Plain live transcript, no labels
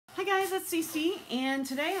Hi guys, it's Cece, and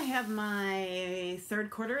today I have my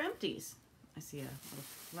third quarter empties. I see a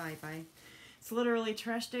little flyby. It's literally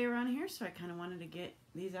trash day around here, so I kind of wanted to get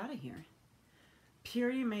these out of here.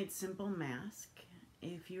 Purity Made Simple mask.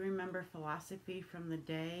 If you remember philosophy from the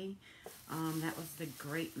day, that was the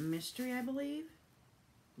Great Mystery, I believe.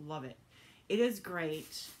 Love it. It is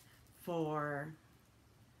great for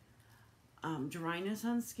dryness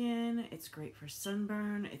on skin. It's great for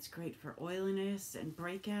sunburn. It's great for oiliness and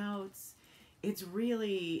breakouts. It's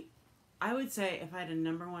really, I would say if I had a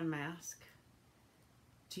 #1 mask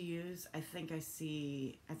to use, I think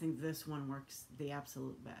this one works the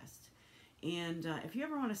absolute best. And if you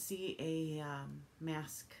ever want to see a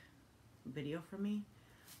mask video from me,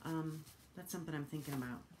 that's something I'm thinking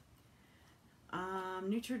about.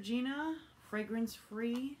 Neutrogena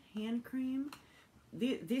fragrance-free hand cream.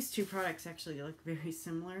 These two products actually look very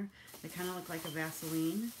similar. They kind of look like a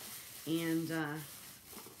Vaseline, and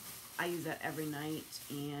I use that every night,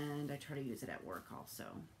 and I try to use it at work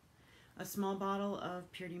also. A small bottle of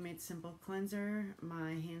Purity Made Simple cleanser,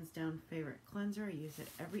 my hands down favorite cleanser. I use it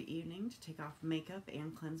every evening to take off makeup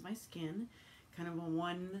and cleanse my skin. Kind of a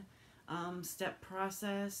one step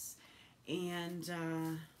process, and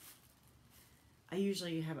I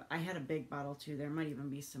had a big bottle too. There might even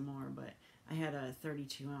be some more, but I had a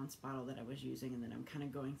 32-ounce bottle that I was using, and then I'm kind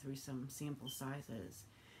of going through some sample sizes.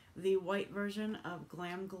 The white version of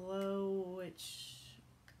Glam Glow, which,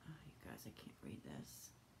 oh, you guys, I can't read this.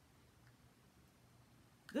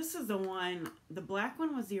 This is the one, the black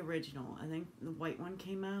one was the original. I think the white one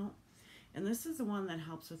came out. And this is the one that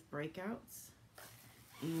helps with breakouts.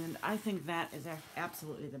 And I think that is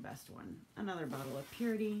absolutely the best one. Another bottle of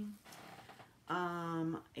Purity.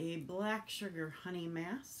 A black sugar honey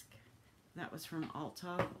mask. That was from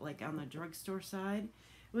Ulta, like on the drugstore side.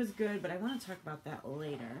 It was good, but I want to talk about that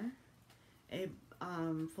later. A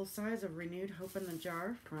full size of Renewed Hope in the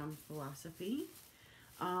Jar from Philosophy.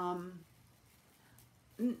 I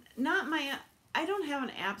don't have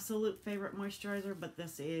an absolute favorite moisturizer, but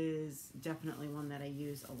this is definitely one that I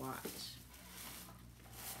use a lot.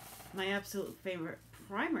 My absolute favorite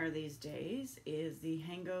primer these days is the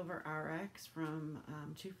Hangover RX from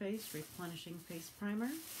Too Faced Replenishing Face Primer.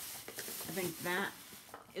 I think that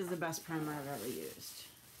is the best primer I've ever used.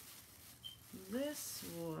 This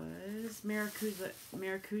was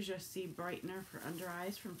Maracuja Sea Brightener for Under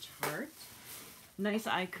Eyes from Tarte. Nice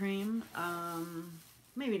eye cream.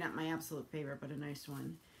 Maybe not my absolute favorite, but a nice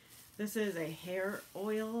one. This is a hair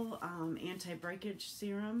oil anti-breakage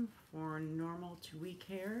serum for normal to weak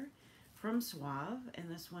hair from Suave, and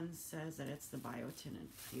this one says that it's the biotin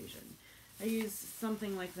infusion. I use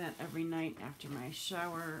something like that every night after my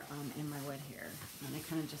shower in my wet hair, and I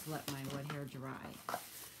kind of just let my wet hair dry.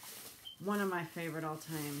 One of my favorite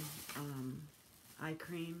all-time eye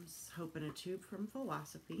creams, Hope in a Tube from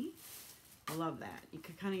Philosophy. I love that. You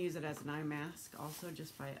could kind of use it as an eye mask also,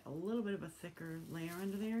 just by a little bit of a thicker layer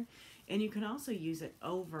under there. And you can also use it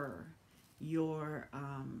over your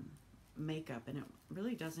makeup, and it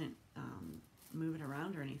really doesn't move it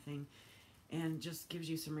around or anything, and just gives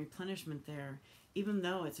you some replenishment there, even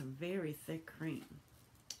though it's a very thick cream.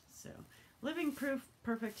 So, Living Proof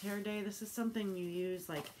Perfect Hair Day. This is something you use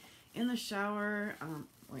like in the shower.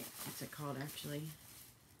 Wait, what's it called actually?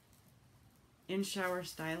 In Shower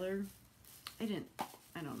Styler. I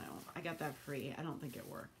don't know. I got that free. I don't think it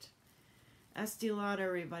worked. Estee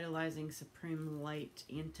Lauder Revitalizing Supreme Light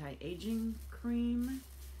Anti-Aging Cream.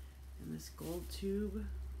 And this gold tube.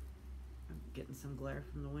 I'm getting some glare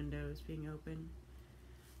from the windows being open.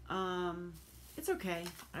 It's okay.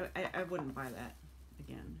 I wouldn't buy that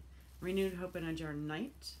again. Renewed Hope in a Jar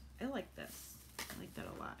Night. I like this. I like that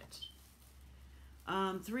a lot.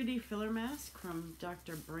 3D Filler Mask from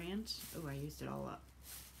Dr. Brandt. Oh, I used it all up.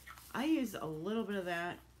 I used a little bit of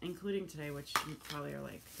that, including today, which you probably are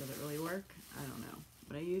like, does it really work? I don't know.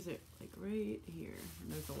 But I use it like right here.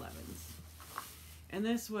 And there's 11s. And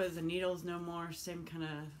this was a Needles No More, same kind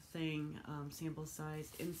of thing, sample size,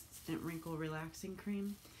 Instant Wrinkle Relaxing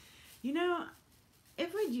Cream. You know,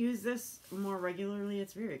 if we'd use this more regularly,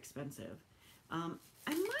 it's very expensive. I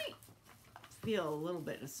might feel a little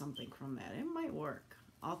bit of something from that. It might work.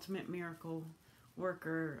 Ultimate Miracle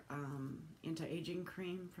Worker Anti-Aging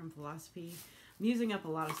Cream from Philosophy. I'm using up a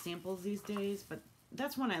lot of samples these days, but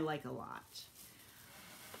that's one I like a lot.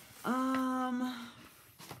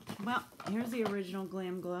 Well, here's the original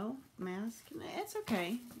Glam Glow mask. It's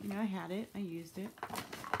okay. You know, I had it. I used it.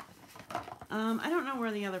 I don't know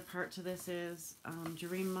where the other part to this is.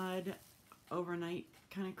 Dream Mud Overnight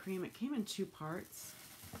kind of cream. It came in 2 parts.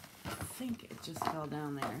 I think it just fell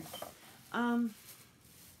down there. I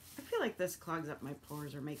feel like this clogs up my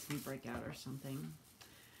pores or makes me break out or something.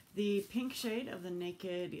 The pink shade of the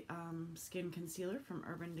Naked Skin Concealer from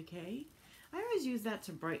Urban Decay. I always use that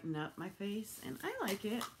to brighten up my face, and I like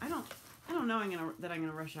it. I don't know that I'm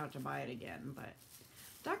gonna rush out to buy it again, but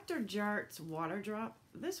Dr. Jart's Water Drop.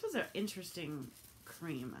 This was an interesting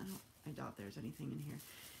cream. I doubt there's anything in here.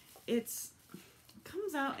 It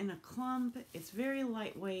comes out in a clump. It's very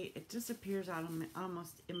lightweight. It disappears out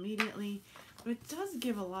almost immediately, but it does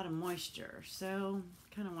give a lot of moisture. So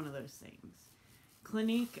kind of one of those things.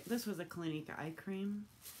 Clinique. This was a Clinique eye cream.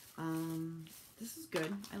 This is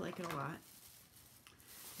good. I like it a lot.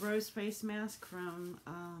 Rose face mask from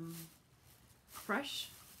Fresh.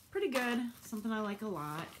 Pretty good. Something I like a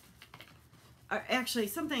lot. Actually,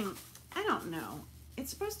 something, I don't know. It's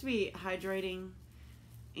supposed to be hydrating,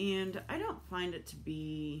 and I don't find it to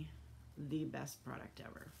be the best product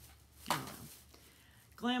ever. I don't know.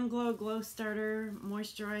 Glam Glow Glow Starter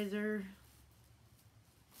Moisturizer.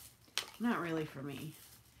 Not really for me.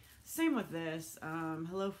 Same with this.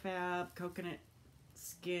 Hello Fab Coconut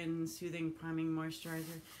Skin Soothing Priming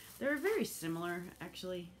Moisturizer. They're very similar,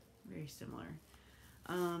 actually. Very similar.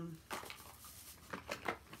 I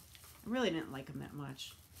really didn't like them that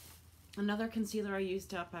much. Another concealer I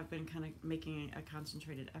used up, I've been kind of making a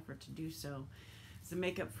concentrated effort to do so. It's the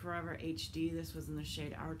Makeup Forever HD. This was in the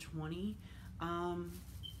shade R20.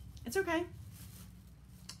 It's okay.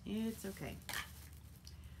 It's okay.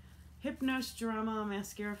 Hypnos Drama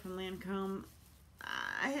Mascara from Lancome.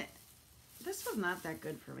 This was not that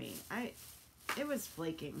good for me. It was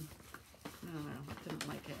flaking. I don't know. Didn't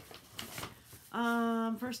like it.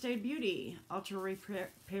 First Aid Beauty Ultra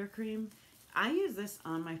Repair Cream. I use this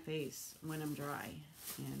on my face when I'm dry,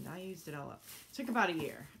 and I used it all up. It took about a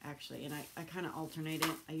year, actually, and I kind of alternate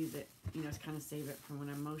it. I use it, you know, to kind of save it for when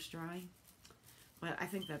I'm most dry. But I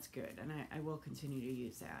think that's good, and I will continue to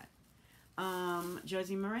use that.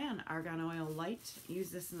 Josie Moran Argan Oil Light. Use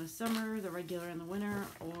this in the summer, the regular in the winter,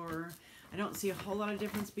 or I don't see a whole lot of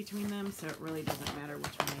difference between them, so it really doesn't matter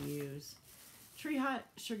which one I use. Tree Hut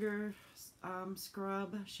Sugar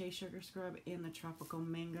Scrub, Shea Sugar Scrub in the Tropical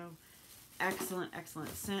Mango. Excellent,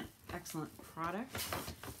 excellent scent, excellent product.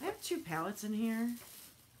 I have 2 palettes in here,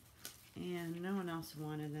 and no one else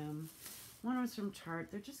wanted them. One was from Tarte.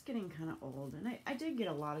 They're just getting kind of old, and I did get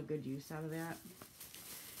a lot of good use out of that.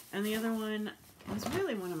 And the other one was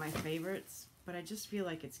really one of my favorites, but I just feel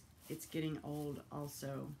like it's getting old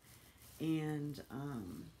also, and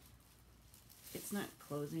it's not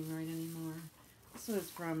closing right anymore. This was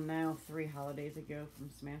from now 3 holidays ago from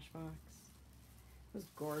Smashbox. It was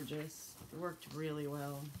gorgeous. It worked really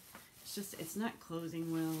well. It's just, it's not closing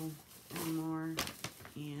well anymore,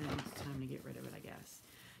 and it's time to get rid of it, I guess.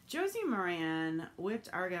 Josie Moran Whipped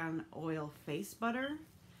Argan Oil Face Butter.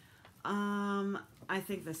 I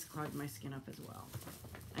think this clogged my skin up as well.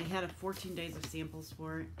 I had 14 days of samples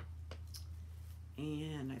for it,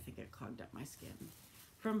 and I think it clogged up my skin.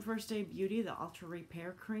 From First Aid Beauty, the Ultra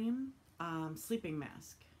Repair Cream, Sleeping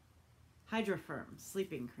Mask. Hydrofirm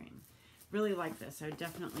Sleeping Cream. Really like this. I would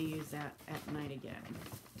definitely use that at night again.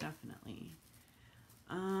 Definitely.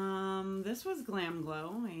 This was Glam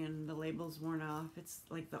Glow, and the label's worn off. It's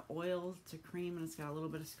like the oil to cream, and it's got a little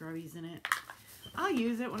bit of scrubbies in it. I'll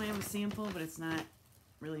use it when I have a sample, but it's not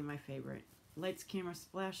really my favorite. Lights Camera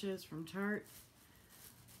Splashes from Tarte.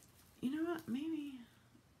 You know what? Maybe,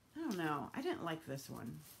 I don't know. I didn't like this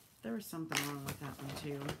one. There was something wrong with that one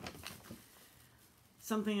too.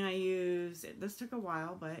 Something I use, this took a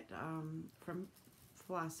while, but from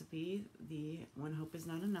Philosophy, the When Hope Is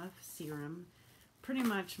Not Enough serum. Pretty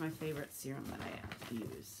much my favorite serum that I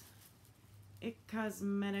use. IT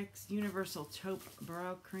Cosmetics Universal Taupe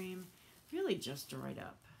Brow Cream. Really just dried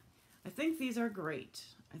up. I think these are great.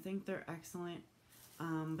 I think they're excellent,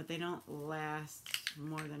 but they don't last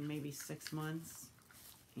more than maybe 6 months,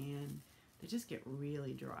 and they just get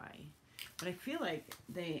really dry. But I feel like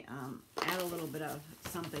they add a little bit of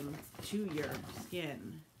something to your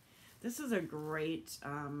skin. This is a great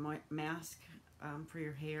mask for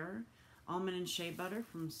your hair. Almond and Shea Butter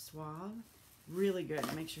from Suave. Really good.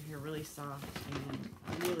 It makes your hair really soft and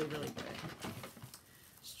really, really good.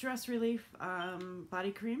 Stress Relief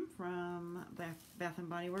Body Cream from Bath &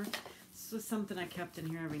 Body Works. This was something I kept in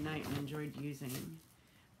here every night and enjoyed using.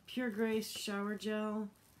 Pure Grace Shower Gel.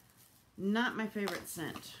 Not my favorite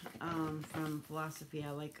scent from Philosophy.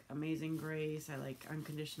 I like Amazing Grace. I like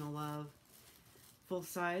Unconditional Love. Full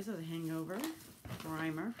Size of the Hangover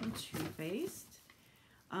Primer from Too Faced.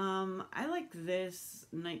 I like this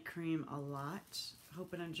night cream a lot.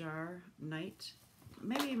 Hope in a Jar Night.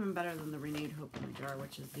 Maybe even better than the Renewed Hope in a Jar,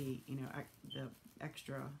 which is the, you know, the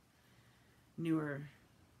extra newer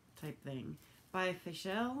type thing. By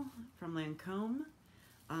Fischel from Lancome.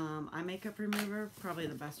 Eye makeup remover, probably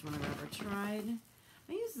the best one I've ever tried.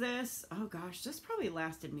 I use this, oh gosh, this probably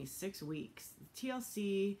lasted me 6 weeks.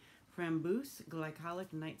 TLC Framboos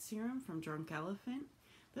Glycolic Night Serum from Drunk Elephant.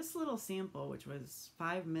 This little sample, which was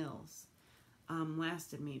 5 mils,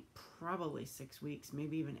 lasted me probably 6 weeks,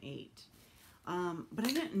 maybe even 8. But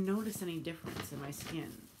I didn't notice any difference in my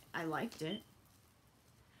skin. I liked it.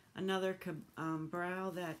 Another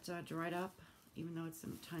brow that dried up, even though it's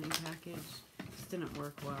in a tiny package. Just didn't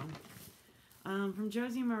work well. From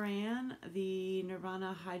Josie Moran, the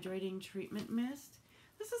Nirvana Hydrating Treatment Mist.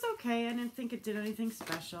 This is okay. I didn't think it did anything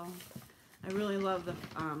special. I really love the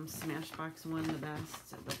Smashbox one the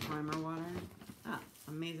best, the primer water.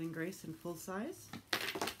 Amazing Grace in full size.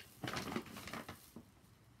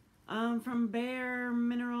 From Bare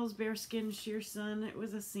Minerals, Bare Skin Sheer Sun. It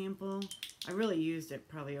was a sample. I really used it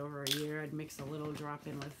probably over a year. I'd mix a little drop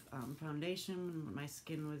in with foundation when my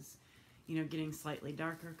skin was, you know, getting slightly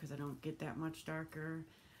darker because I don't get that much darker.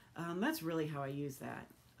 That's really how I use that.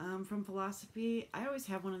 From Philosophy, I always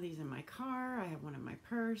have one of these in my car. I have one in my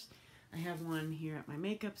purse. I have one here at my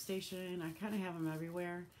makeup station. I kind of have them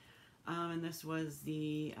everywhere. And this was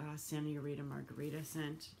the Senorita Margarita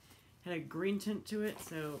scent. Had a green tint to it,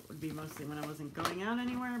 so it would be mostly when I wasn't going out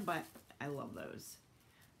anywhere, but I love those.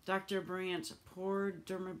 Dr. Brandt Pore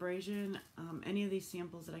Dermabrasion. Any of these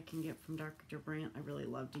samples that I can get from Dr. Brandt, I really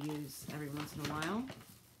love to use every once in a while.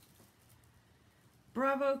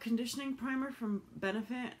 Bravo Conditioning Primer from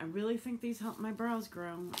Benefit. I really think these help my brows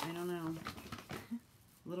grow. I don't know.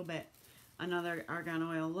 A little bit. Another Argan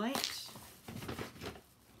Oil Light.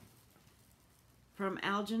 From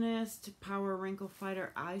Algenist Power Wrinkle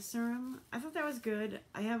Fighter Eye Serum. I thought that was good.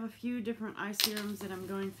 I have a few different eye serums that I'm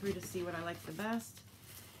going through to see what I like the best.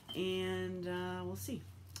 And we'll see.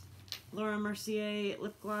 Laura Mercier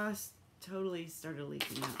Lip Gloss totally started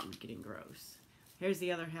leaking out and getting gross. Here's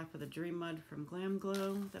the other half of the Dream Mud from Glam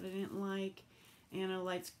Glow that I didn't like. Anna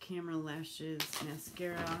Lights Camera Lashes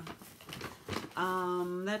Mascara.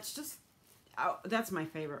 That's my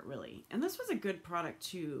favorite, really. And this was a good product,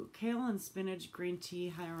 too. Kale and Spinach Green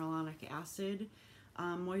Tea Hyaluronic Acid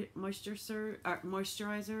Moisturizer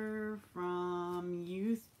from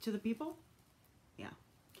Youth to the People. Yeah.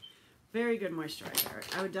 Very good moisturizer.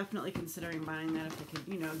 I would definitely considering buying that if I could,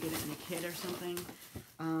 you know, get it in a kit or something.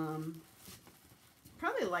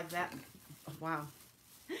 Probably like that. Oh, wow.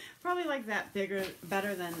 Probably like that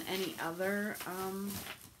better than any other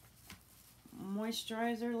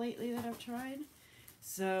moisturizer lately that I've tried.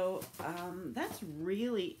 So that's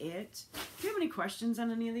really it. If you have any questions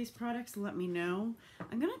on any of these products, let me know.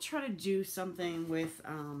 I'm going to try to do something with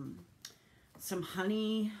some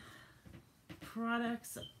honey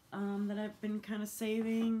products that I've been kind of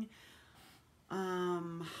saving.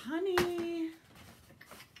 Honey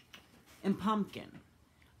and pumpkin.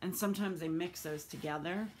 And sometimes they mix those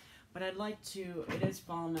together. But I'd like to, it is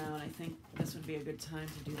fall now, and I think this would be a good time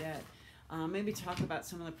to do that. Maybe talk about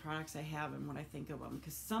some of the products I have and what I think of them.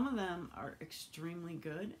 Because some of them are extremely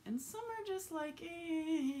good, and some are just like,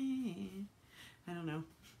 I don't know.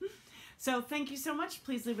 So thank you so much.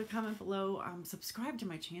 Please leave a comment below. Subscribe to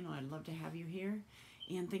my channel. I'd love to have you here.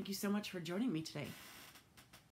 And thank you so much for joining me today.